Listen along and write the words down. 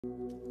Yeah,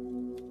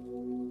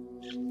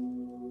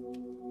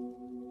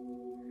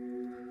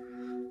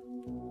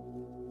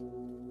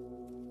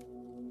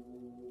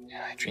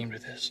 I dreamed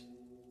of this.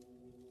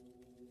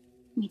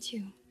 Me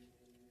too.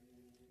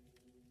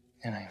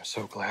 And I am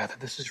so glad that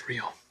this is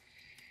real.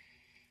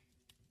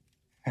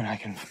 And I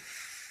can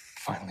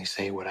finally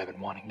say what I've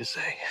been wanting to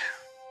say.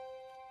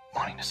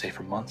 Wanting to say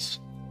for months.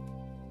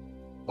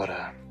 But,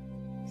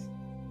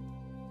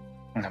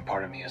 and a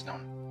part of me has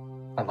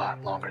known a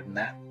lot longer than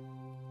that.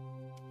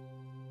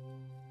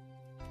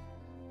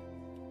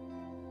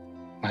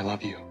 I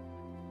love you,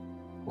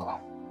 Willow.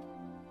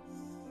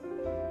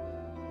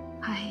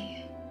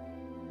 I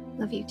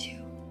love you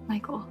too,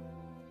 Michael.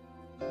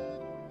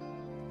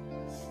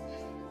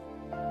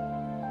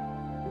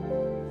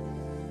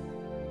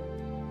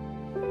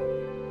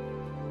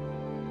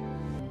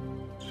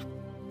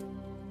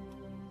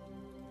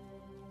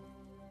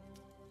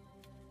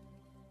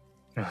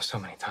 You know, so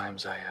many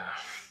times I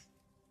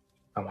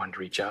wanted to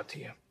reach out to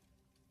you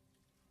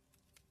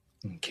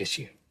and kiss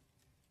you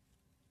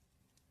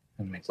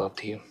and make love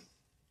to you.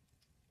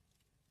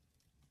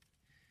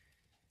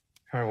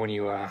 I remember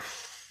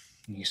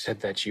when you said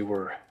that you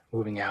were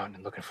moving out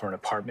and looking for an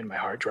apartment, my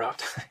heart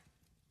dropped.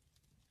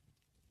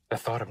 The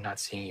thought of not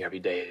seeing you every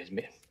day,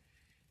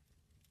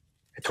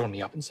 it tore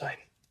me up inside.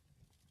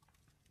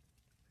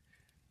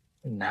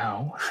 And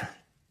now,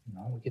 you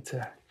know, we get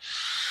to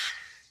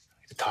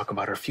talk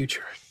about our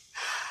future.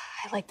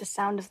 I like the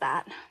sound of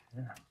that.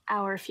 Yeah.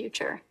 Our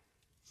future.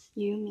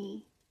 You,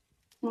 me,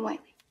 and Wiley.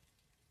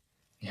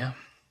 Yeah.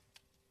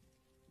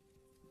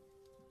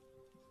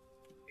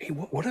 Hey,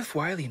 what if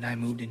Wiley and I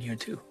moved in here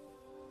too?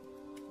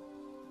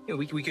 You know,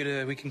 we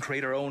can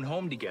create our own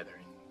home together.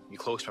 Be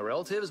close to our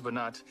relatives, but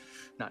not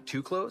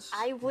too close.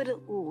 I would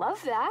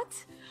love that.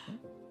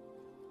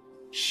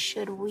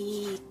 Should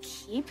we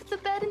keep the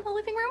bed in the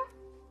living room?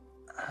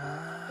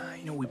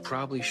 You know, we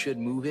probably should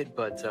move it,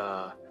 but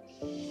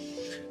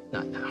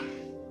not now.